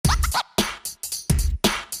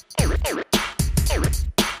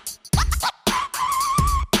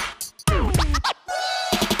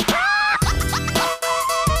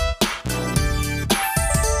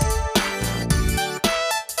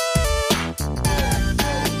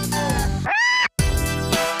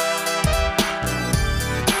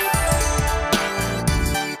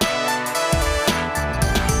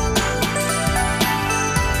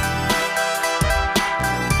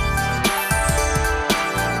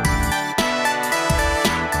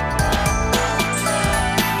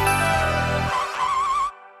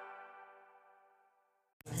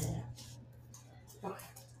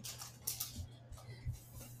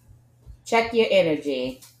Check your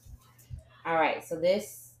energy. All right. So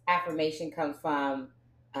this affirmation comes from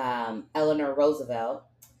Eleanor Roosevelt,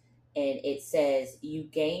 and it says, "You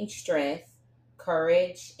gain strength,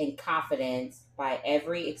 courage, and confidence by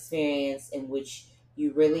every experience in which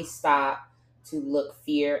you really stop to look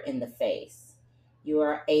fear in the face. You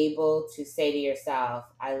are able to say to yourself,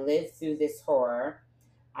 'I lived through this horror.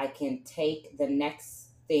 I can take the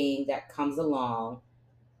next thing that comes along.'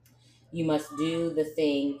 You must do the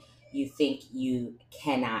thing you think you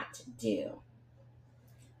cannot do."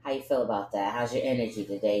 How you feel about that? How's your energy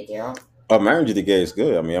today, Daryl? Oh, my energy today is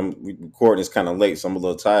good. I mean, we recording is kind of late, so I'm a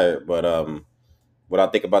little tired. But what I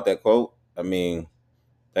think about that quote, I mean,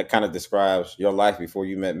 that kind of describes your life before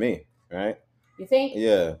you met me, right? You think?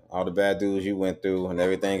 Yeah, all the bad dudes you went through and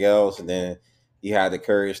everything else, and then you had the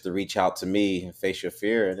courage to reach out to me and face your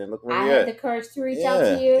fear, and then look where I we had at. the courage to reach out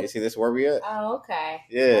to you. You see, this is where we at. Oh, okay.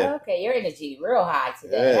 Yeah. Okay, your energy real high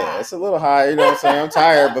today. Yeah, Huh? it's a little high. You know what I'm saying? I'm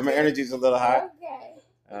tired, but my energy's a little high. Okay.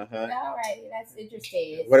 Uh-huh. All right, that's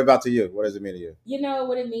interesting. What about to you? What does it mean to you? You know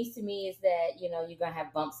what it means to me is that you're gonna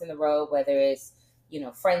have bumps in the road, whether it's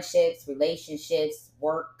friendships, relationships,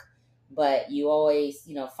 work, but you always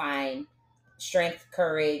find strength,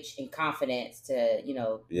 courage, and confidence to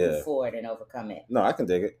move forward and overcome it. No, I can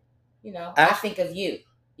dig it. I think of you.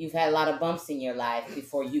 You've had a lot of bumps in your life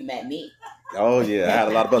before you met me. Oh yeah, I had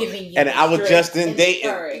a lot of bumps, and I was just in dating,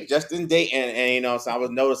 and so I was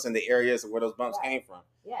noticing the areas where those bumps came from.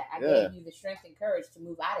 Yeah, I gave you the strength and courage to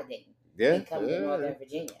move out of Dayton and come to Northern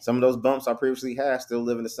Virginia. Some of those bumps I previously had still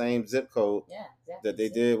live in the same zip code that they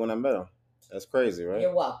did when I met them. That's crazy, right?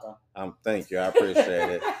 You're welcome. Thank you. I appreciate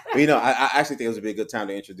it. But I actually think it would be a good time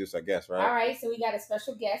to introduce our guest, right? All right, so we got a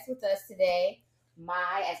special guest with us today.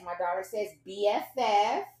 As my daughter says,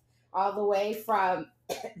 BFF, all the way from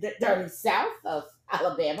the dirty South of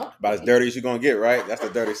Alabama. About as dirty as you're gonna get, right? That's the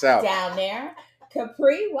dirty South. Down there.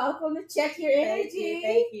 Capri, welcome to Check Your Energy.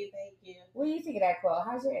 Thank you. What do you think of that quote?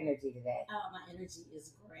 How's your energy today? Oh, my energy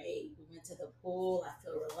is great. We went to the pool. I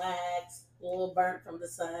feel relaxed. A little burnt from the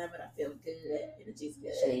sun, but I feel good. Energy's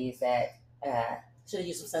good. Should have used that. Should have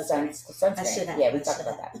used some sunscreen. I should have. Yeah, we talked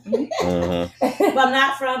about that. Mm-hmm. But I'm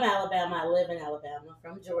not from Alabama. I live in Alabama. I'm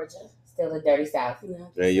from Georgia. Still the dirty South.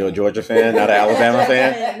 Yeah, you're a Georgia fan, not an Alabama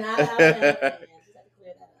fan? Not Alabama fan.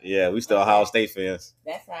 Yeah, we still Ohio State fans.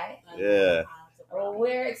 That's right. Yeah. Well,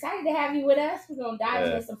 we're excited to have you with us. We're going to dive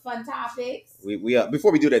into some fun topics. We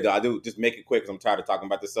before we do that, though, I do just make it quick because I'm tired of talking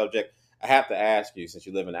about this subject. I have to ask you, since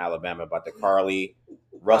you live in Alabama, about the Carlee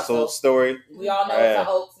Russell story. We all know it's a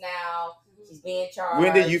hoax now. She's being charged.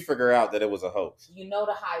 When did you figure out that it was a hoax? You know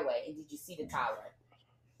the highway, and did you see the tower?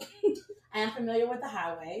 I am familiar with the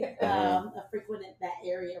highway. I frequented that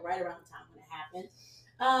area right around the time when it happened.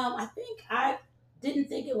 I didn't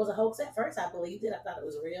think it was a hoax at first. I believed it. I thought it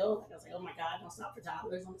was real. Like I was like, oh my God, don't stop for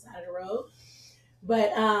toddlers on the side of the road.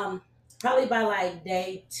 But probably by like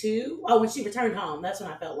day 2, when she returned home, that's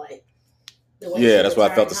when I felt like that's why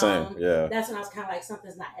I felt the same. Yeah. That's when I was kind of like,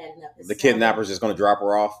 something's not adding up. The kidnapper's just going to drop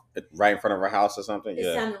her off right in front of her house or something. It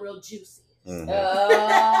sounded real juicy. Mm-hmm.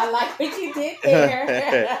 I like what you did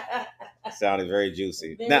there. It sounded very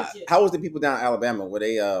juicy. Very now, juicy. how was the people down in Alabama? Were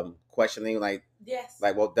they questioning Yes.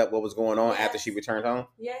 like what was going on after she returned home?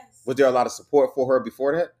 Yes. Was there a lot of support for her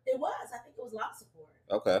before that? It was. I think it was a lot of support.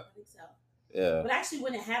 Okay. I think so. Yeah. But actually,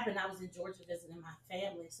 when it happened, I was in Georgia visiting my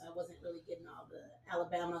family, so I wasn't really getting all the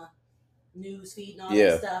Alabama news feed and all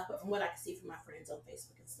that stuff. But from what I could see from my friends on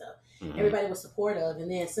Facebook and stuff, everybody was supportive. And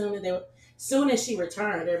then soon as she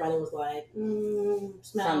returned, everybody was like,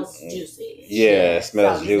 "Smells juicy." Yeah, it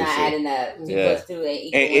smells juicy. Not adding up. 2 plus 2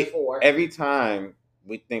 equals 4. Every time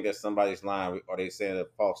we think that somebody's lying or they saying a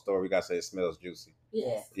false story, we gotta say it smells juicy.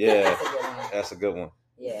 Yes. Yeah, that's a good one.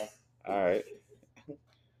 Yeah. All right.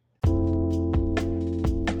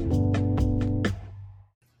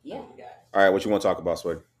 Yeah. All right, what you want to talk about,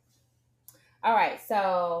 Sway? All right,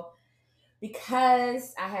 so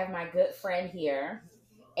because I have my good friend here,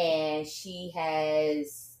 and she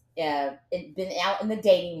has been out in the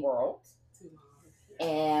dating world,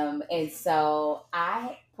 and so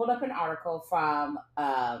I pulled up an article from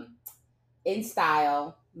In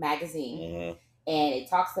Style magazine, and it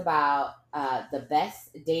talks about the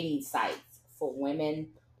best dating sites for women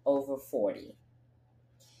over 40.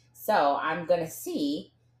 So I'm gonna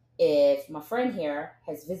see if my friend here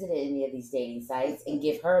has visited any of these dating sites and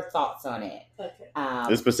give her thoughts on it. Okay.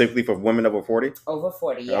 This specifically for women over 40? Over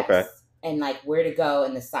 40, yes. Okay. And like where to go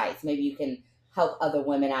in the sites. Maybe you can help other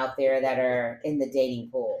women out there that are in the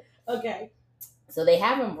dating pool. Okay. So they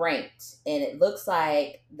have them ranked, and it looks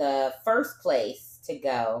like the first place to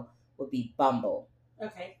go would be Bumble.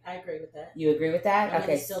 Okay, I agree with that. You agree with that? I mean,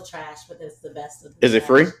 Okay. it's still trash, but it's the best of the Is it trash.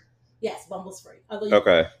 free? Yes, Bumble's free. Although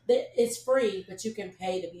Okay. it's free, but you can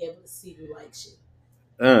pay to be able to see who likes you.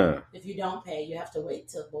 If you don't pay, you have to wait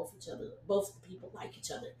till both the people like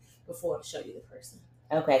each other before to show you the person.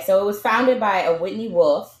 Okay, so it was founded by a Whitney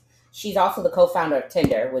Wolf. She's also the co-founder of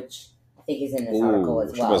Tinder, which I think is in this article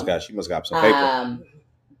as well. She must got some paper.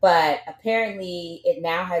 But apparently, it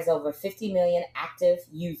now has over 50 million active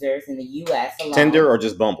users in the U.S. alone. Tinder or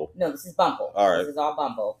just Bumble? No, this is Bumble. All right. This is all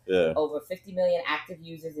Bumble. Yeah. Over 50 million active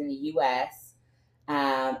users in the U.S.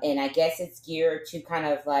 And I guess it's geared to kind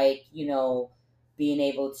of like, being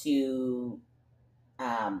able to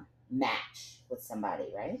match with somebody,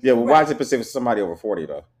 right? Yeah, well, why is it specific for somebody over 40,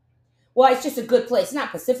 though? Well, it's just a good place. It's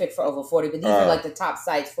not Pacific for over 40, but these are like the top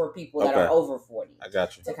sites for people that are over 40. I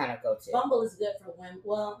got you. To kind of go to. Bumble is good for women.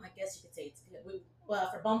 Well, I guess you could say it's good.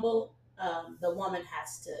 Well, for Bumble, the woman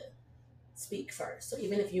has to speak first. So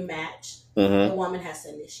even if you match, the woman has to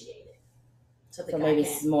initiate it. So maybe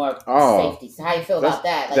it's more safety. So how you feel about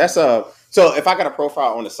that? Like, so if I got a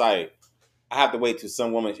profile on the site, I have to wait till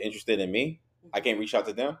some woman is interested in me. I can't reach out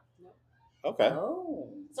to them. No. Okay. Oh.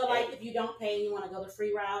 So like if you don't pay and you want to go the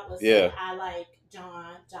free route, let's say I like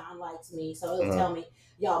John likes me, so it'll tell me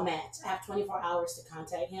y'all match. I have 24 hours to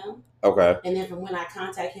contact him. Okay. And then from when I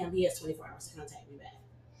contact him, he has 24 hours to contact me back.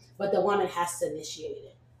 But the woman has to initiate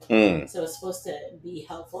it. So it's supposed to be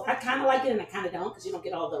helpful. I kind of like it and I kind of don't because you don't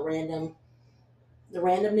get all the randomness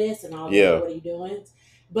and all the what are you doing.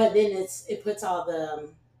 But then it puts all the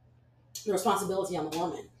responsibility on the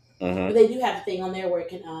woman. But they do have a thing on there where it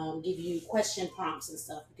can give you question prompts and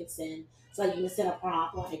stuff you can send. So like you can send a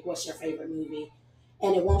prompt like, what's your favorite movie?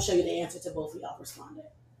 And it won't show you the answer to both of y'all responded.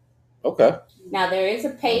 Okay. Now there is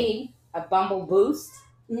a Bumble Boost.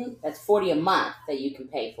 That's $40 a month that you can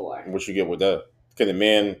pay for. What you get with that? Can the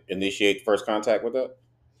man initiate first contact with that?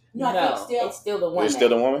 No, I think it's still the woman. It's still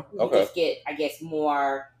the woman? Okay. You just get, I guess,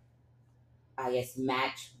 more...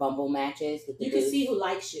 Bumble matches. With the you can see who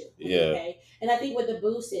likes you. Yeah. Okay? And I think with the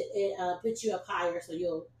boost, it puts you up higher, so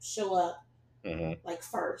you'll show up like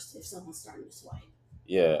first if someone's starting to swipe.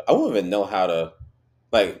 Yeah, I wouldn't even know how to,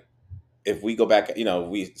 like, if we go back,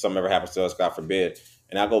 something ever happens to us, God forbid,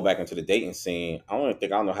 and I go back into the dating scene, I don't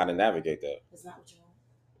know how to navigate that. It's not what you want.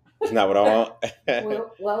 It's not what I want.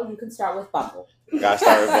 well, you can start with Bumble. Gotta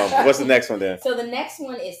start with Bumble. What's the next one then? So the next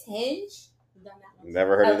one is Hinge.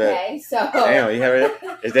 Never heard of that. Okay, so damn, you heard it?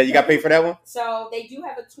 Is that you got paid for that one? So they do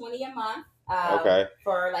have a $20 a month.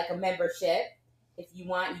 For like a membership. If you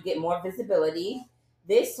want, you get more visibility.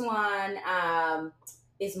 This one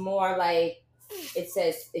is more like it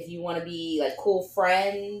says if you want to be like cool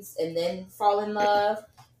friends and then fall in love.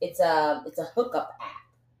 It's a hookup app.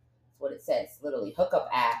 That's what it says. Literally hookup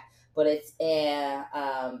app, but it's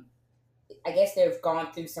I guess they've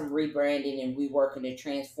gone through some rebranding and reworking to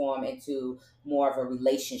transform into more of a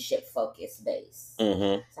relationship focused base.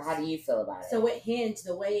 So how do you feel about it? So with Hinge,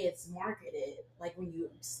 the way it's marketed, like when you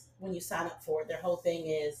sign up for it, their whole thing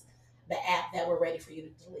is the app that we're ready for you to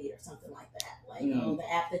delete or something like that. Like the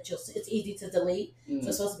app that it's easy to delete. So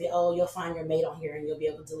it's supposed to be you'll find your mate on here and you'll be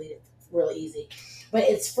able to delete it really easy. But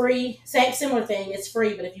it's free. Similar thing. It's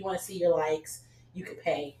free, but if you want to see your likes, you could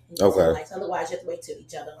pay. Okay. Likes. Otherwise, you have to wait till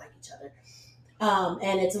each other like each other.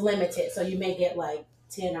 And it's limited, so you may get like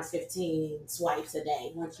 10 or 15 swipes a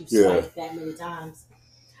day once you've swiped that many times.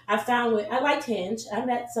 I liked Hinge. I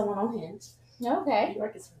met someone on Hinge. Okay. New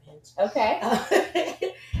York is from Hinge. Okay.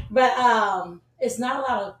 But it's not a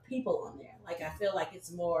lot of people on there. Like I feel like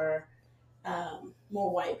it's more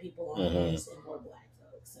white people on Hinge and more black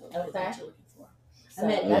folks. So that's what you're looking for. I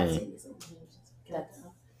met Latinos on Hinge.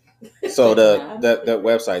 So the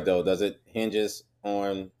website though, does it hinges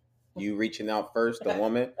on you reaching out first, the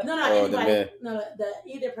woman? No, or the man? No,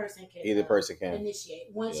 either person can. Either person can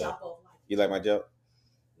initiate once y'all both like. You like my joke?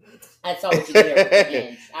 I saw what you did with the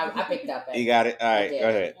Hinge. I picked up. You got it. All right, go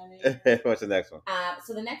ahead. What's the next one?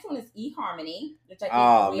 So the next one is eHarmony, which I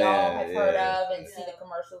think we all have heard of and see the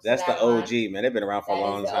commercials. That's the OG, man. They've been around for a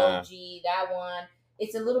long time. OG, that one.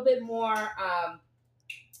 It's a little bit more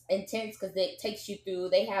intense because it takes you through.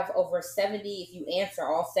 They have over 70. If you answer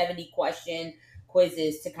all 70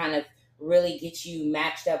 quizzes to kind of really get you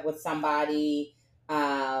matched up with somebody.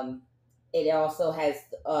 It also has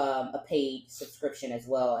a paid subscription as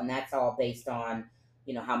well, and that's all based on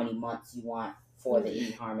how many months you want for the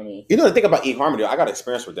eHarmony. The thing about eHarmony, I got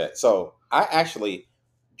experience with that. So I actually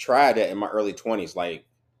tried that in my early 20s, like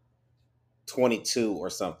 22 or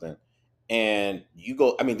something. And you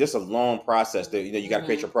go, this is a long process. That you got to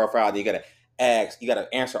create your profile, then you got to ask, you got to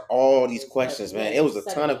answer all these questions, man. It was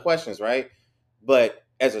a ton of questions, right? But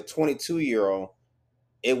as a 22-year-old,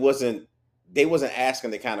 it wasn't. They wasn't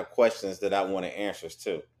asking the kind of questions that I wanted answers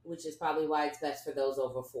to. Which is probably why it's best for those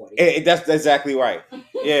over 40. That's exactly right.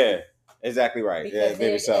 Yeah, exactly right. Because yeah,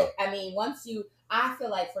 maybe so. I mean, I feel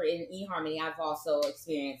like for in eHarmony, I've also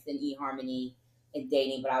experienced an eHarmony in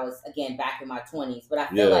dating, but I was again back in my 20s. But I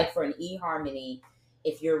feel like for an eHarmony,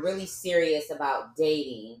 if you're really serious about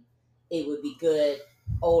dating, it would be good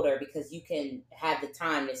older because you can have the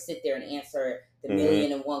time to sit there and answer the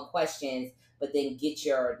million and one questions, but then get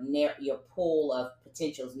your pool of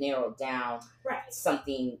potentials narrowed down to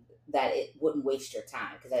something that it wouldn't waste your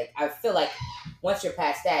time. Because I feel like once you're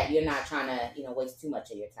past that, you're not trying to waste too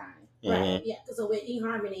much of your time. Right. Yeah. Because with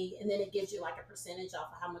eHarmony, and then it gives you like a percentage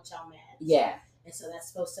off of how much y'all match. Yeah. And so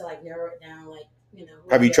that's supposed to like narrow it down. Like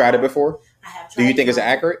Have you tried it before? I have tried. Do you think it's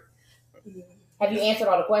accurate? Have you answered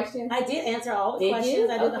all the questions? I did answer all the questions. You?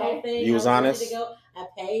 I did the whole thing. You was honest? Ready to go. I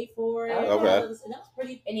paid for it. Okay. And that was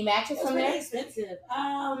pretty. Any matches from there? Expensive.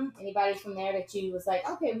 Anybody from there that you was like,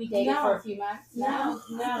 okay, we dated for a few months? No.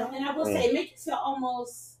 And I will say, it makes you feel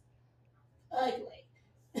almost ugly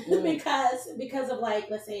because of like,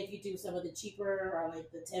 let's say if you do some of the cheaper or like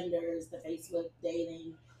the Tinders, the Facebook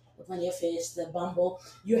dating, the Plenty of Fish, the Bumble,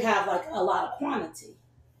 you have like a lot of quantity.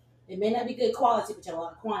 It may not be good quality, but you have a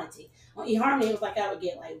lot of quantity. On eHarmony, it was like I would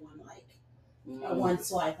get like one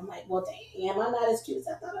swipe. I'm like, well, damn, I'm not as cute as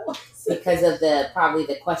I thought I was. Because of probably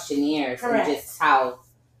the questionnaires and just how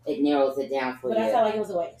it narrows it down for you. But I felt like it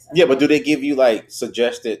was a waste. Yeah, but do they give you like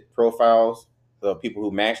suggested profiles of people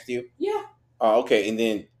who matched you? Yeah. Oh, okay. And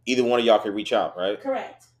then either one of y'all can reach out, right?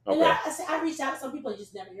 Correct. Okay. And I reached out to some people and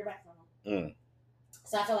just never hear back from them.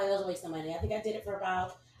 So I felt like it was a waste of money. I think I did it for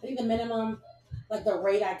about, the minimum, like the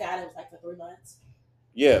rate I got, it was like for 3 months.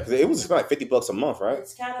 Yeah, because it was like $50 a month, right?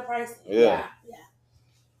 It's kind of pricey. Yeah.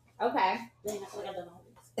 Okay. Dang, I feel like I've done all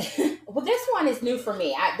these. Well, this one is new for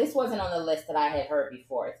me. This wasn't on the list that I had heard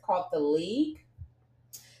before. It's called The League.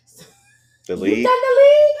 The League? You've done The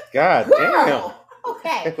League? God damn.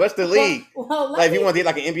 Okay. What's The League? Well, like if you want to be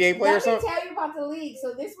like an NBA player or something? Let me tell you about The League.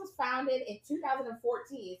 So this was founded in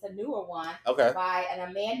 2014. It's a newer one. Okay. By an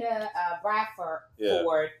Amanda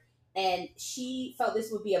Bradford. And she felt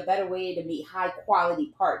this would be a better way to meet high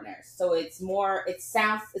quality partners. So it's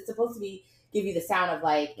supposed to give you the sound of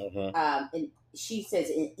like, and she says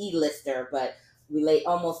an E-lister, but relate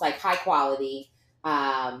almost like high quality.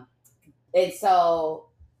 And so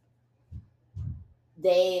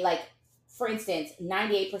they like, for instance,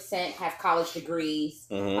 98% have college degrees,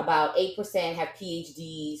 about 8% have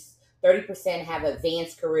PhDs, 30% have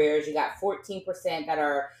advanced careers. You got 14% that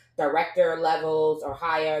are director levels or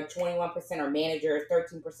higher, 21% are managers,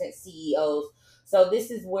 13% CEOs. So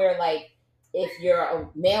this is where like if you're a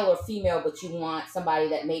male or female, but you want somebody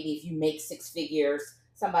that maybe if you make 6 figures,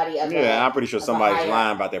 somebody of I'm pretty sure somebody's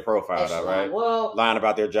lying about their profile, though, right? Well, lying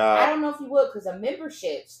about their job. I don't know if you would because a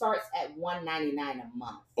membership starts at $199 a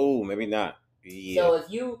month. Oh, maybe not. Yeah. So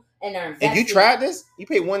if you are investing, if you tried this, you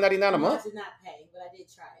pay $199 a month. I did not pay, but I did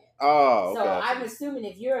try it. Oh, okay. So I'm assuming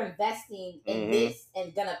if you're investing in this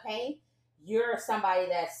and gonna pay, you're somebody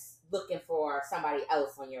that's looking for somebody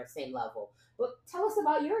else on your same level. But tell us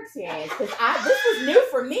about your experience because this was new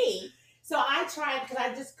for me. So I tried because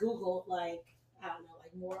I just Googled like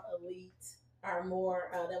more elite or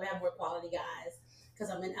more that we have more quality guys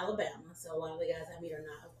because I'm in Alabama, so a lot of the guys I meet are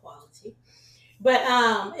not of quality. But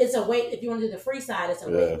it's a wait. If you want to do the free side, it's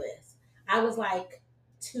a wait list. I was like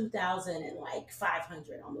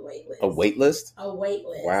 2,500 on the wait list. A wait list? A wait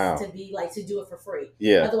list. Wow. To be like to do it for free.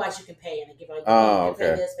 Yeah. Pay and they give like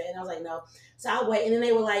okay. Pay this, pay. And I was like, no. So I'll wait. And then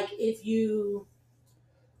they were like, if you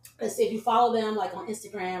follow them like on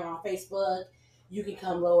Instagram or on Facebook, you can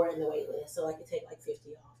come lower in the wait list. So like you take like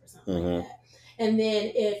 50 off or something like that. And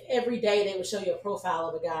then if every day they would show you a profile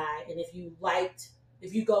of a guy, and if you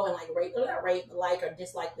go and like like or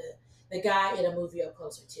dislike the guy, it'll move you up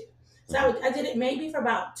closer too. So I did it maybe for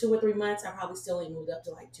about 2 or 3 months. I probably still only moved up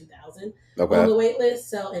to like 2,000 on the wait list.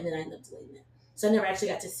 So, and then I ended up deleting it. So I never actually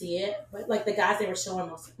got to see it. But like the guys they were showing,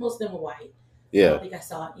 most of them were white. Yeah. I don't think I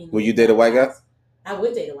saw any. Will you date a white guy? I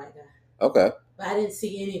would date a white guy. Okay. But I didn't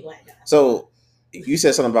see any black guys. So you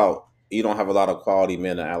said something about you don't have a lot of quality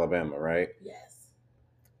men in Alabama, right? Yes.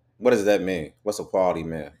 What does that mean? What's a quality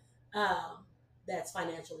man? That's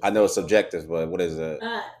financially I know it's subjective, but what is it?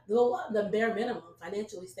 The bare minimum,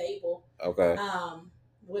 financially stable. Okay.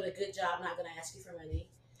 With a good job, not going to ask you for money.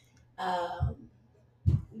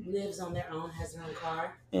 Lives on their own, has their own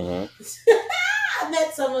car. I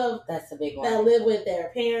met some of That's a big that one. live with their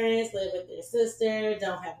parents, live with their sister,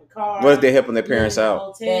 don't have a car. What if they helping their live in parents a out?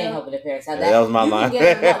 hotel. They ain't helping their parents out. Yeah, that was my you line. can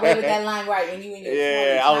get away with that line right when you in your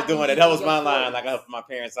 20s. Yeah, I was not doing when it. you That in was your my line. 40s. Like I helped my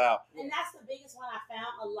parents out. And that's the biggest one I found.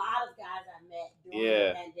 A lot of guys I met during Yeah.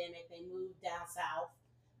 the pandemic, they moved down south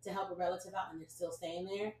to help a relative out, and they're still staying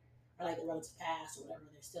there, or like the relative passed or whatever.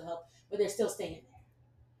 They're still but they're still staying there.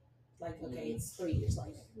 Like, okay, it's 3 years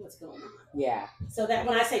later. What's going on? Yeah. So that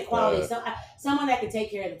when I say quality, someone that can take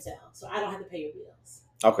care of themselves, so I don't have to pay your bills.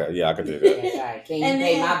 Okay, yeah, I could do that. That's right. Can you And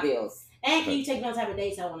pay then- my bills? And can you take me on type of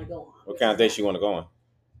dates I want to go on? What kind of dates you want to go on?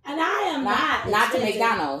 And I am Not to expensive.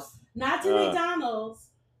 McDonald's. Not to McDonald's.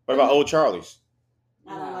 What about Old Charlie's?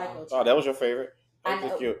 I don't like Old Oh, that was your favorite? I That's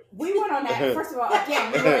know. cute. We went on that. First of all,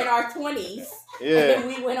 again, we were in our 20s. Yeah. And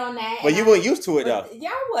we went on that. But you weren't used to it, though.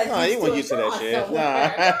 Y'all wasn't No, you weren't used to that Go on shit.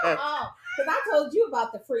 somewhere. Nah. Because I told you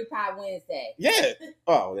about the Free Pie Wednesday. Yeah.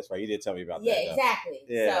 Oh, that's right. You did tell me about Yeah, that. exactly.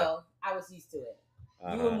 Yeah. So I was used to it.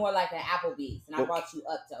 Uh-huh. You were more like an Applebee's, and I Well, brought you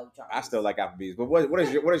up to Old Charlie. I still like Applebee's. But what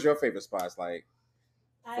is your favorite spots like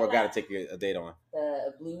for a guy to take a date on?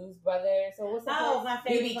 The Blues Brothers. So what's the Oh, my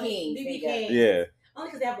favorite BB place. King. BB King. Yeah. Only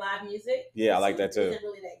because they have live music. Yeah, I The like that food too. Isn't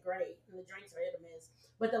really that great, and the drinks are hit or miss.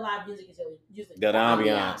 But the live music is usually The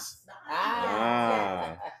ambiance. The ambiance, Ah.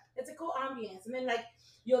 yeah. It's a cool ambiance, and then like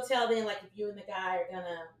you'll tell them like if you and the guy are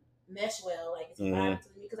gonna mesh well, like it's vibing to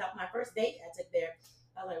me. Because my first date I took there,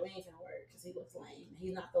 I was like, we ain't gonna work because he looks lame.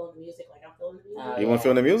 He's not feeling the music like I'm feeling the music. Oh, You want to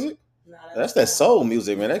feel the music? No, That's that soul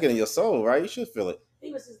music, man. That's getting your soul, right? You should feel it.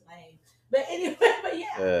 He was just lame. But anyway, but yeah.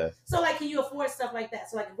 Yeah. So like, can you afford stuff like that?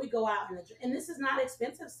 So like, if we go out and this is not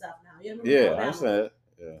expensive stuff now. You remember Yeah, I Alabama? understand.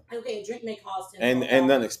 Yeah. Okay, a drink may cost $10. And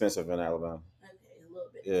nothing expensive in Alabama. Okay, a little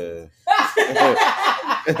bit. Yeah.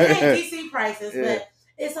 It ain't DC prices, Yeah. but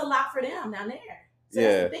it's a lot for them down there. So Yeah.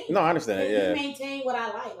 that's the thing. No, I understand. You Yeah. maintain what I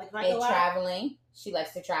like. Like if I And go out, traveling. She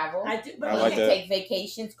likes to travel. I do. But I You like can that. take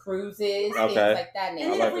vacations, cruises, Okay. things like that. and Now.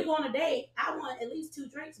 then like if we it. go on a date, I want at least 2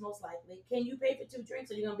 drinks, most likely. Can you pay for 2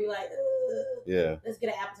 drinks, or you gonna be like, Yeah. let's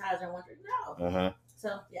get an appetizer and 1 drink? No. Uh-huh.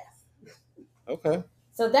 So yes. Okay.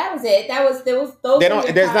 So that was it. Those. They were don't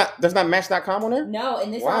your there's top- not Match.com on there? No,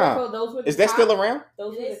 in this Wow. article, those were the Is that top, still around?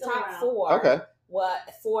 Those It were is the still top around. 4. Okay.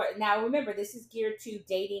 Now remember, this is geared to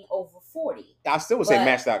dating over 40. I still would say But-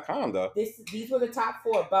 Match.com though. These were the top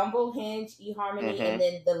 4: Bumble, Hinge, eHarmony, Mhm. and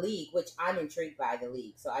then the League, which I'm intrigued by the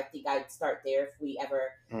League. So I think I'd start there if we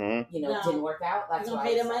ever, Mm-hmm. No. didn't work out. You That's gonna why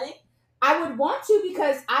pay the money? I would want to,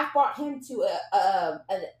 because I've brought him to a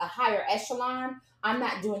higher echelon. I'm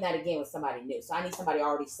not doing that again with somebody new. So I need somebody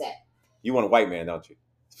already set. You want a white man, don't you?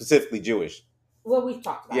 Specifically Jewish. Well, we've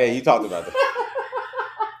talked about Yeah, it. you talked about that.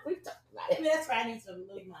 We've talked about I it. mean, that's why I need to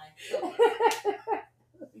move mine.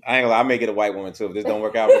 I ain't gonna lie, I may get a white woman too if this don't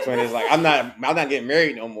work out between us. Like I'm not getting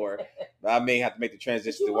married no more. But I may have to make the But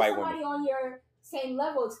transition you to want white somebody woman. on your same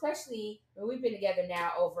level, especially when we've been together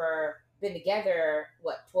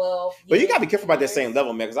what, 12 But you years, gotta be careful about that 10 same years?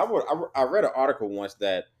 level, man. Because I read an article once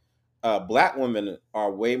that black women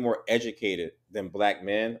are way more educated than black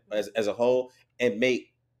men as a whole, and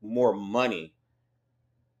make more money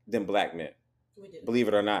than black men. We do. Believe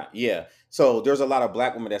it or not. Yeah. So there's a lot of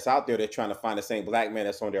black women that's out there that's trying to find the same black man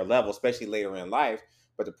that's on their level, especially later in life.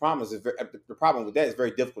 But the problem with that is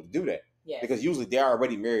very difficult to do that, Yes. because usually they're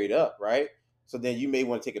already married up, right? So then you may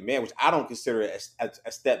want to take a man, which I don't consider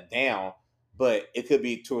a step down, but it could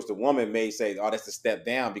be towards the woman may say, oh, that's a step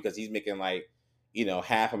down because he's making like,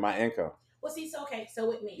 half of my income. Well, see, so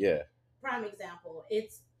with me, Yeah. prime example,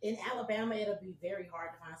 it's in Alabama. It'll be very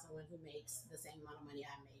hard to find someone who makes the same amount of money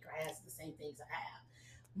I make or has the same things I have.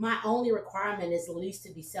 My only requirement is at least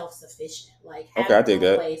to be self-sufficient. Like, have Okay, I a dig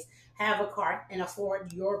good that. place, have a car, and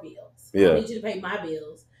afford your bills. I Yeah. don't need you to pay my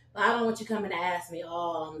bills, but I don't want you coming to ask me,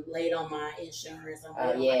 oh, I'm late on my insurance. I'm Oh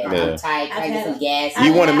late on yeah, my Yeah. I'm tight. Can I get some gas? I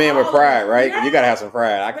You want a have man with all of pride, it. right? Yeah. You gotta have some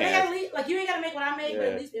pride. I But I can't. gotta leave, like, you ain't gotta make what I make, but Yeah.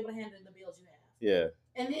 at least be able to handle the bills you have. Yeah.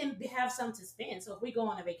 And then have something to spend. So if we go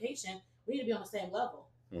on a vacation, we need to be on the same level.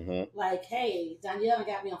 Mm-hmm. Like, hey, Danielle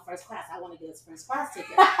got me on first class. I want to get us first class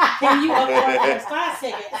tickets. Can you afford first class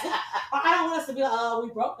tickets? Or I don't want us to be like, oh,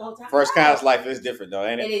 we broke the whole time. First No. class life is different though,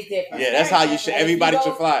 ain't It it? is different. Yeah, that's how you should. And if you Everybody go-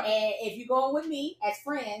 should fly. And if you're going with me as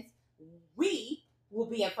friends, we will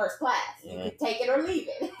be in first class. You Mhm. can take it or leave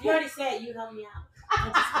it. You already said you helped me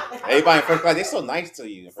out. Everybody in first class, they're so nice to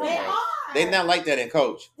you. In first They class. are. They not like that in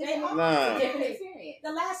coach. They are. Nah. Different experience.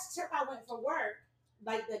 The last trip I went for work,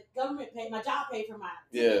 like the government paid, my job paid for my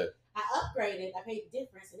Yeah. ticket. I upgraded. I paid the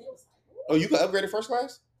difference, and it was like, ooh, Oh, you got upgraded first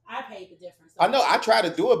class? I paid the difference. I know. I tried to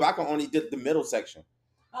do it, but I can only get the middle section.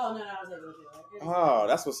 Oh no, I was able to do it. Oh,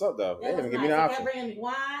 that's what's up though. They That didn't was give me the nice. They option. kept bringing me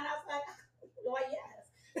wine. I was like, well, yes.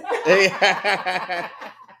 But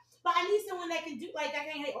I need someone that can do like I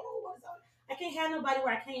can't. I can't have nobody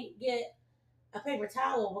where I can't get a paper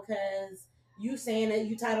towel because you saying that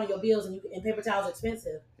you tight on your bills and paper towels are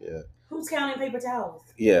expensive. Yeah. Who's counting paper towels?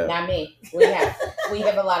 Yeah. Not me. We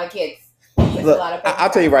have a lot of kids. Look, I'll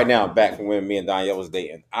tell you right now, back from when me and Danielle was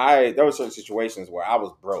dating, there were certain situations where I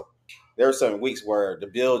was broke. There were certain weeks where the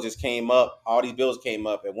bill just came up, all these bills came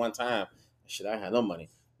up at one time. Shit, I had no money.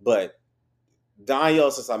 But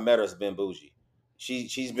Danielle, since I met her, has been bougie.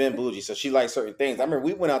 She's been bougie, so she likes certain things. I remember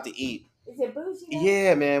we went out to eat. Is it bougie? Now?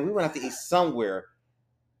 Yeah, man, we went out to eat somewhere.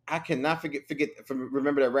 I cannot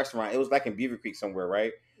remember that restaurant. It was like in Beaver Creek somewhere,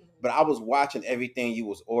 right? But I was watching everything you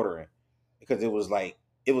was ordering because it was like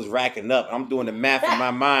it was racking up. I'm doing the math in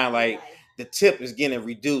my mind, like the tip is getting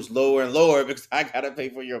reduced lower and lower because I gotta pay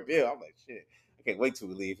for your bill. I'm like, shit, I can't wait till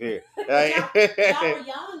we leave here. Like, y'all were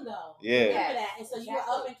young though. Yeah. Remember that, and so you were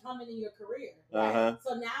up and coming in your career. Uh-huh.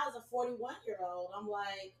 So now as a 41-year-old, I'm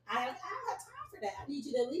like, I don't have time for that. I need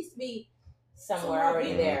you to at least be somewhere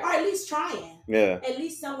already there, or at least trying. Yeah. At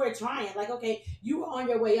least somewhere trying. Like, okay, you were on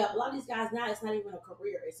your way up. A lot of these guys now, it's not even a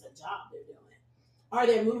career; it's a job they're doing. Or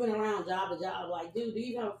they're moving around job to job. Like, dude, do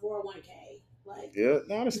you have a 401k? Like, yeah,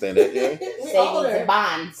 I understand that. Yeah, savings and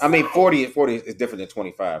bonds. I mean, 40 is different than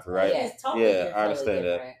 25, right? Yeah, it's totally different. I understand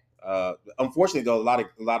that. Unfortunately, though,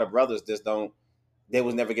 a lot of brothers just don't. They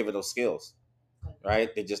was never given those skills,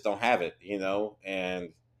 right? They just don't have it,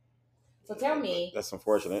 And so tell me, that's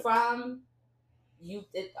unfortunate. From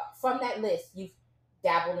that list, you've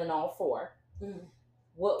dabbled in all four. Mm-hmm.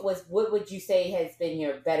 What would you say has been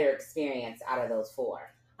your better experience out of those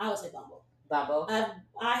four? I would say Bumble. Bumble.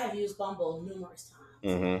 I have used Bumble numerous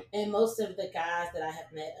times, and most of the guys that I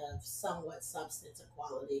have met of somewhat substance or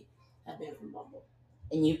quality have been from Bumble.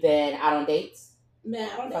 And you've been out on dates? Man,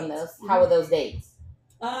 out on from dates. Those. How were those dates?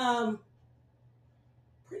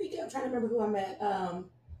 Pretty good. I'm trying to remember who I met.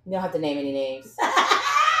 You don't have to name any names.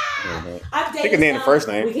 I've you can name the first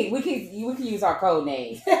name. We can use our code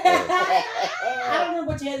name. I don't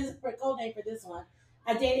remember what you had for code name for this one.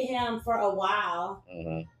 I dated him for a while.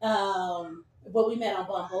 But we met on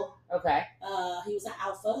Bumble. Okay. He was an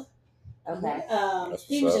alpha. Okay.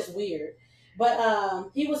 He was just weird.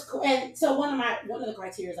 But he was cool. And so one of the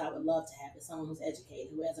criteria I would love to have is someone who's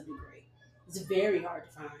educated, who has a degree. It's very hard to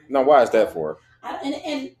find. Now, why is that for?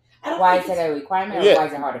 Why is that a requirement, or why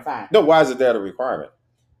is it hard to find? No, why is it that a requirement?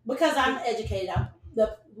 Because I'm educated. I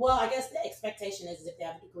guess the expectation is if they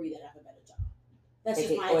have a degree, they have a better job. That's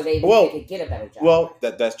just my. Or they could get a better job. Well,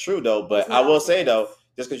 that's true though. But I will say though,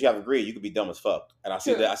 just because you have a degree, you could be dumb as fuck, and I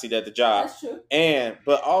see that at the job. That's true.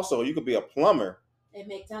 But also you could be a plumber and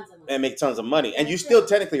make tons of money, and you still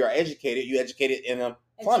technically are educated. You educated in a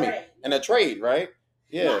plumbing and a trade, right?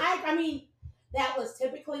 Yeah. No, I mean, that was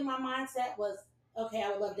typically my mindset was. Okay, I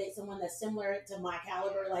would love to date someone that's similar to my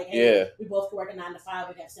caliber. Like, hey, we both could work a 9 to 5.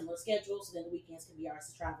 We have similar schedules, so then the weekends can be ours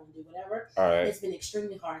to travel and do whatever. All right. It's been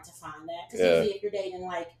extremely hard to find that because usually if you're dating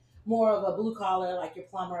like more of a blue collar, like your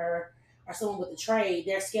plumber or someone with a trade,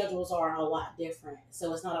 their schedules are a lot different.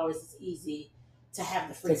 So it's not always as easy to have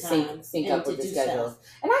the free time sync up with the schedules.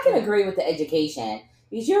 And I can agree with the education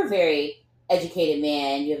because you're a very educated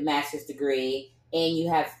man. You have a master's degree. And you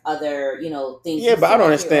have other, things. Yeah, but I don't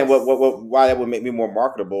understand why that would make me more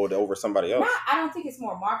marketable over somebody else. I don't think it's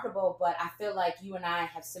more marketable, but I feel like you and I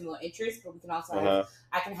have similar interests. But we can also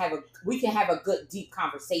we can have a good deep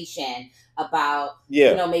conversation about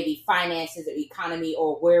maybe finances or economy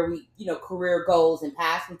or where we career goals and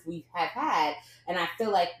paths which we have had. And I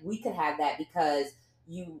feel like we could have that because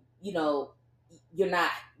you're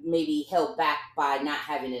not maybe held back by not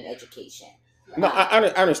having an education. No, I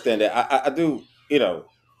understand that. I do.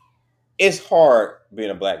 It's hard being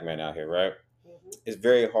a black man out here, right? Mm-hmm. It's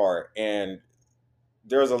very hard. And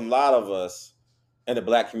there's a lot of us in the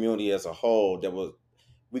black community as a whole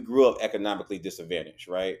we grew up economically disadvantaged,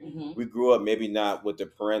 right? Mm-hmm. We grew up maybe not with the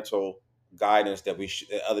parental guidance that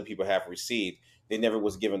that other people have received. They never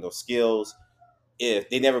was given those skills. If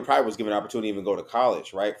they never probably was given an opportunity to even go to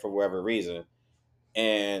college, right? For whatever reason.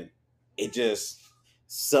 And it just...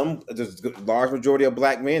 there's a large majority of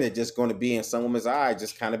black men are just going to be in some woman's eye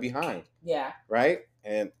just kind of behind. Yeah. Right?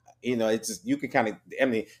 And, it's just, you can kind of,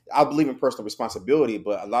 I believe in personal responsibility,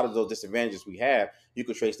 but a lot of those disadvantages we have, you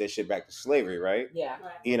could trace that shit back to slavery, right? Yeah.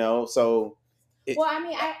 Right. So.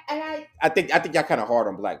 I think y'all kind of hard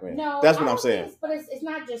on black men. No, that's what I'm saying. But it's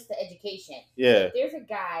not just the education. Yeah. If there's a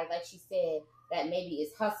guy, like she said, that maybe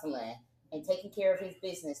is hustling and taking care of his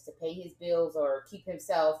business to pay his bills or keep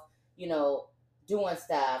himself, doing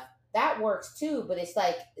stuff, that works too, but it's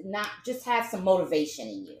like not just have some motivation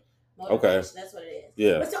in you. Motivation, Okay. that's what it is.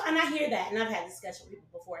 Yeah. But so, and I hear that, and I've had discussion with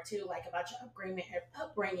people before too, like about your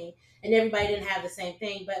upbringing, and everybody didn't have the same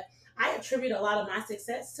thing. But I attribute a lot of my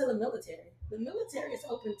success to the military. The military is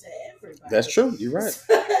open to everybody. That's true. You're right.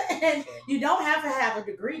 And you don't have to have a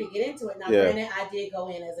degree to get into it. Now, granted, I did go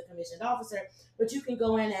in as a commissioned officer, but you can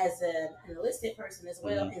go in as an enlisted person as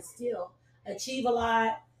well and still achieve a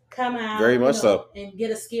lot, come out very much so, and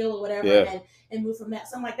get a skill or whatever, and move from that.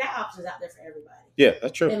 Something like that option's out there for everybody. Yeah,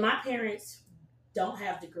 that's true. And my parents don't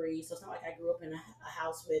have degrees, so it's not like I grew up in a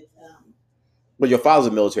house with. But your father's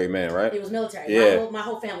a military man, right? He was military. Yeah. My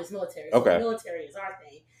whole family's military. So okay. Military is our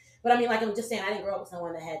thing. But I mean, like I'm just saying, I didn't grow up with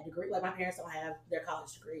someone that had degree. Like my parents don't have their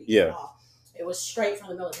college degrees. Yeah. At all. It was straight from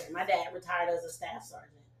the military. My dad retired as a staff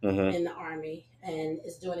sergeant in the Army and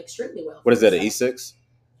is doing extremely well. What is that? An E6?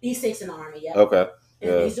 E6 in the Army. Yeah. Okay.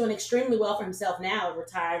 And he's doing extremely well for himself now.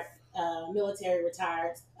 Retired military,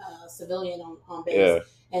 retired civilian on base,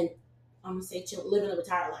 and I'm gonna say living a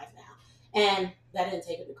retired life now. And that didn't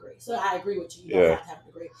take a degree. So I agree with you. You don't have to have a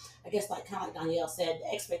degree. I guess like kind of like Danielle said,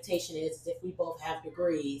 the expectation is if we both have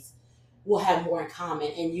degrees, we'll have more in common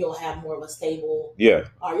and you'll have more of a stable,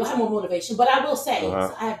 or you'll have more motivation. But I will say,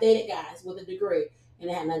 so I have dated guys with a degree and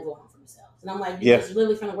they had nothing going on for themselves. And I'm like, you guys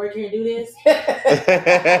really finna work here and do this?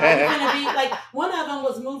 I'm gonna be like, one of them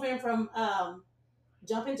was moving from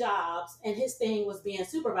jumping jobs and his thing was being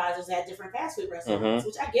supervisors at different fast food restaurants,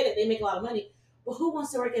 which I get it. They make a lot of money. But who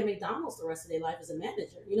wants to work at McDonald's the rest of their life as a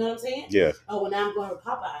manager? You know what I'm saying? Yeah. Oh, well, now I'm going to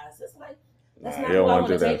Popeyes. That's like, that's not who I want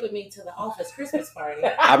to take with me to the office Christmas party.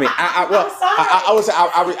 I mean, I would say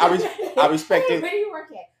I respect it. Where do you work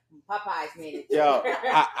at? Popeyes, man. Yo,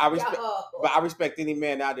 I respect any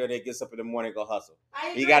man out there that gets up in the morning and go hustle.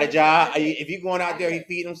 He got a job. If you going out there, he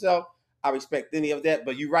feed himself. I respect any of that,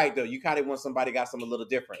 but you're right though. You kind of want somebody got something a little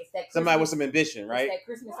different. Somebody with some ambition, right? It's that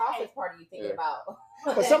Christmas office party you thinking about.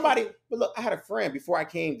 But look, I had a friend before I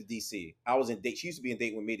came to DC. I was in Dayton. She used to be in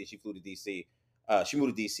Dayton with me. Then she flew to DC. She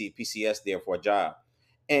moved to DC, PCS there for a job,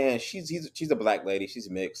 and she's a black lady. She's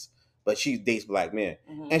mixed, but she dates black men.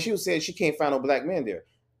 And she was saying she can't find no black men there.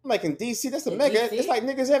 I'm like, in DC, that's a mega. DC? It's like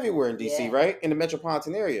niggas everywhere in DC, right? In the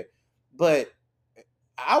metropolitan area. But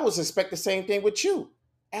I would suspect the same thing with you.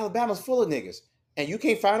 Alabama's full of niggas, and you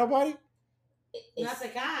can't find nobody. Not the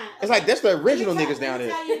kind. It's like that's the original niggas down there.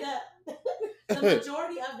 Tell you the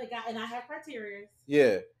majority of the guys, and I have criteria.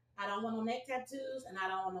 Yeah. I don't want no neck tattoos, and I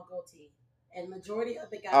don't want no goatee. And majority of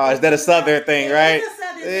the guys. Oh, is that a Southern thing, right? It's a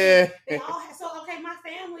Southern thing. They all have, so okay, my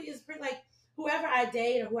family is pretty like whoever I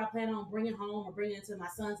date or who I plan on bringing home or bringing into my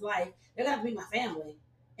son's life, they're gonna be my family.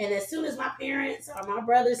 And as soon as my parents or my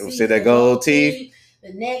brothers see that gold teeth.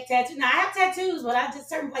 The neck tattoo. Now I have tattoos, but I just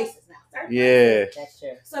certain places now. That's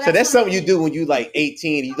true. So that's something you do when you like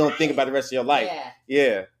 18. You don't think about the rest of your life.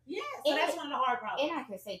 Yeah. So that's one of the hard problems. And I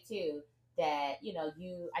can say too that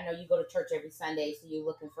I know you go to church every Sunday, so you're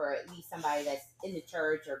looking for at least somebody that's in the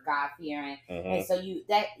church or God fearing, and so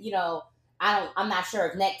I'm not sure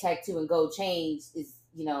if neck tattoo and gold chains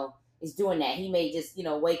is doing that. He may just,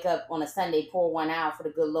 wake up on a Sunday, pour one out for the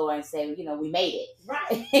good Lord and say, we made it.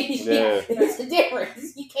 Right. It's a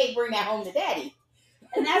difference. You can't bring that home to daddy.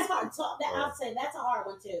 And that's hard. So I'll say that's a hard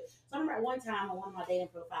one too. So I remember at one time on one of my dating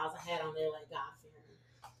profiles, I had on there like God fearing.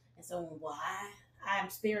 And so, I'm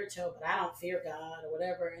spiritual, but I don't fear God or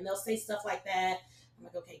whatever. And they'll say stuff like that. I'm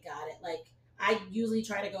like, okay, got it. Like I usually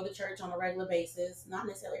try to go to church on a regular basis, not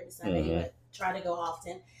necessarily every Sunday, but try to go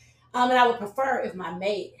often. And I would prefer if my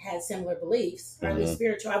mate had similar beliefs, or at least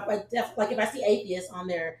spiritual. Like if I see atheists on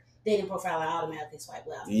their dating profile, I automatically swipe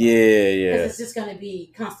left. Yeah. Because it's just going to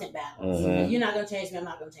be constant battles. You're not going to change me, I'm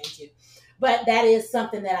not going to change you. But that is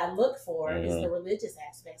something that I look for is the religious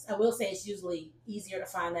aspects. I will say it's usually easier to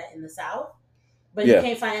find that in the South, but you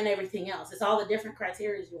can't find it in everything else. It's all the different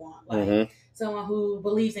criteria you want. Like someone who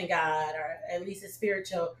believes in God, or at least is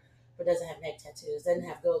spiritual, but doesn't have neck tattoos, doesn't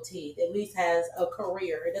have gold teeth, at least has a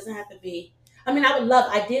career. It doesn't have to be, I would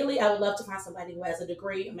love to find somebody who has a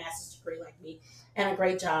degree, a master's degree like me, and a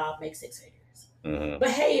great job, makes 6 figures. But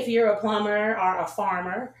hey, if you're a plumber or a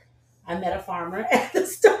farmer, I met a farmer at the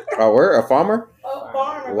store. Oh, we're a farmer? A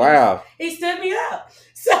farmer. Wow. He stood me up.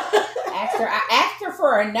 So I asked her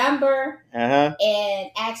for a number and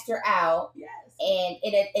asked her out. Yes.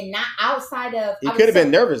 And not outside of. You could have been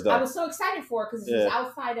nervous though. I was so excited for her because it was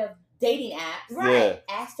outside of dating apps. Right. Yeah.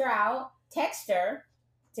 Asked her out, text her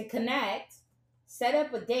to connect, set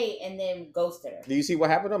up a date, and then ghosted her. Do you see what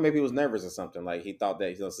happened though? Maybe he was nervous or something. Like he thought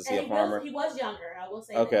that he was to see a farmer. He was younger. I will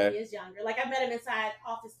say that he is younger. Like I met him inside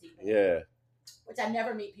Office Depot. Yeah. Which I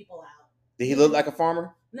never meet people out. Did he look like a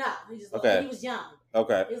farmer? No, he just he was young.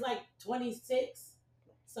 Okay. He was like 26,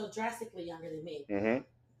 so drastically younger than me.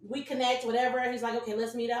 we connect, whatever. He's like, okay,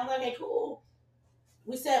 let's meet up. I'm like, okay, cool.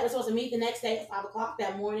 We said we're supposed to meet the next day at 5:00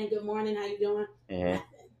 that morning. Good morning, how you doing? Nothing.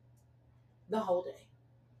 The whole day.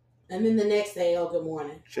 And then the next day, oh, good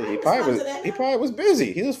morning. Shit, he probably was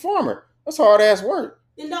busy. He's a farmer. That's hard ass work.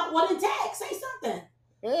 Then don't what in text? Say something.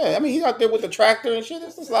 Yeah, I mean he's out there with the tractor and shit.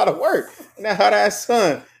 That's a lot of work. Now how that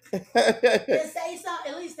son. Then say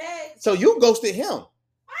something. At least text. So you ghosted him.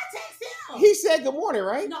 I texted him. He said good morning,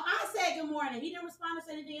 right? No, I said good morning. He didn't respond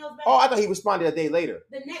to anything else back. Oh, I thought he responded a day later.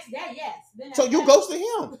 The next day, yes. Then so you ghosted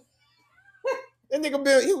him. That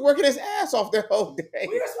nigga he was working his ass off that whole day.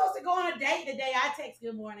 We were supposed to go on a date the day I text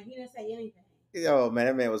good morning. He didn't say anything. Yo, man,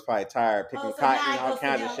 that man was probably tired picking cotton and all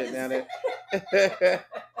kinds of shit down there.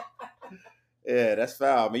 Yeah, that's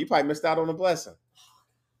foul. I mean, you probably missed out on a blessing.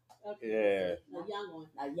 Okay. Yeah. A young one.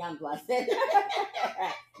 A young blessing.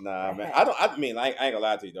 Nah, man. I mean, I ain't gonna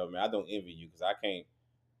lie to you though, man. I don't envy you because I can't.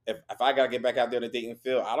 If I gotta get back out there in the dating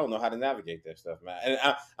field, I don't know how to navigate that stuff, man.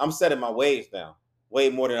 And I'm setting my ways now, way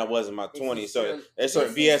more than I was in my 20s. So there's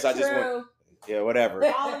certain BS I just want. Yeah, whatever.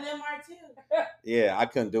 All of them are too. Yeah, I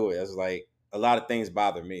couldn't do it. It's like a lot of things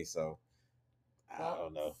bother me, so I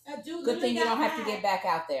don't know. Good thing you don't have to get back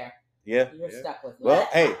out there. Yeah, you're stuck with me. Well,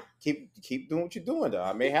 hey, keep doing what you're doing though.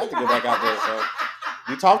 I may have to get back out there. So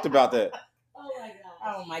you talked about that. Oh my gosh.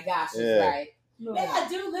 Oh my gosh, she's right. Man, I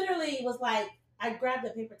do literally was like, I grabbed a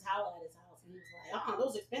paper towel at his house and he was like,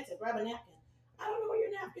 those are expensive. Grab a napkin. I don't know where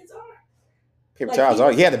your napkins are. Paper towels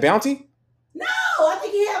are. He had the Bounty? No, I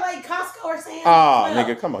think he had like Costco or Sam's. Oh,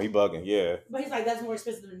 nigga, come on, he bugging. Yeah. But he's like, that's more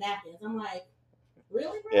expensive than napkins. I'm like,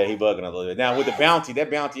 really, bro? Yeah, he bugging a little bit. Now with the Bounty, that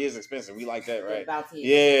Bounty is expensive. We like that, right?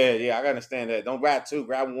 Yeah, I can understand that. Don't grab two,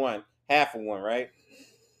 grab one, half of one, right?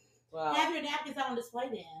 Well, have your napkins on display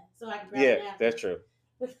then, so I can grab a napkin. That's true.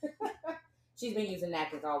 She's been using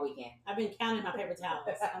napkins all weekend. I've been counting my paper towels.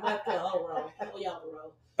 I'm like the whole row. I know y'all the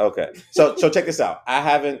row. Okay, so check this out.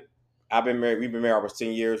 I've been married. We've been married almost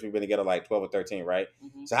 10 years. We've been together like 12 or 13, right?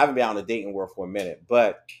 Mm-hmm. So I haven't been out in the dating world for a minute,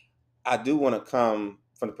 but I do want to come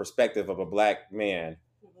from the perspective of a black man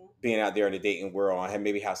being out there in the dating world and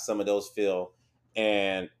maybe how some of those feel.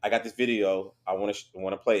 And I got this video. I want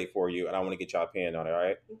to play it for you, and I want to get y'all opinion on it. All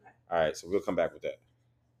right. Okay. All right. So we'll come back with that.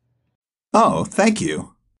 Oh, thank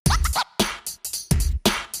you.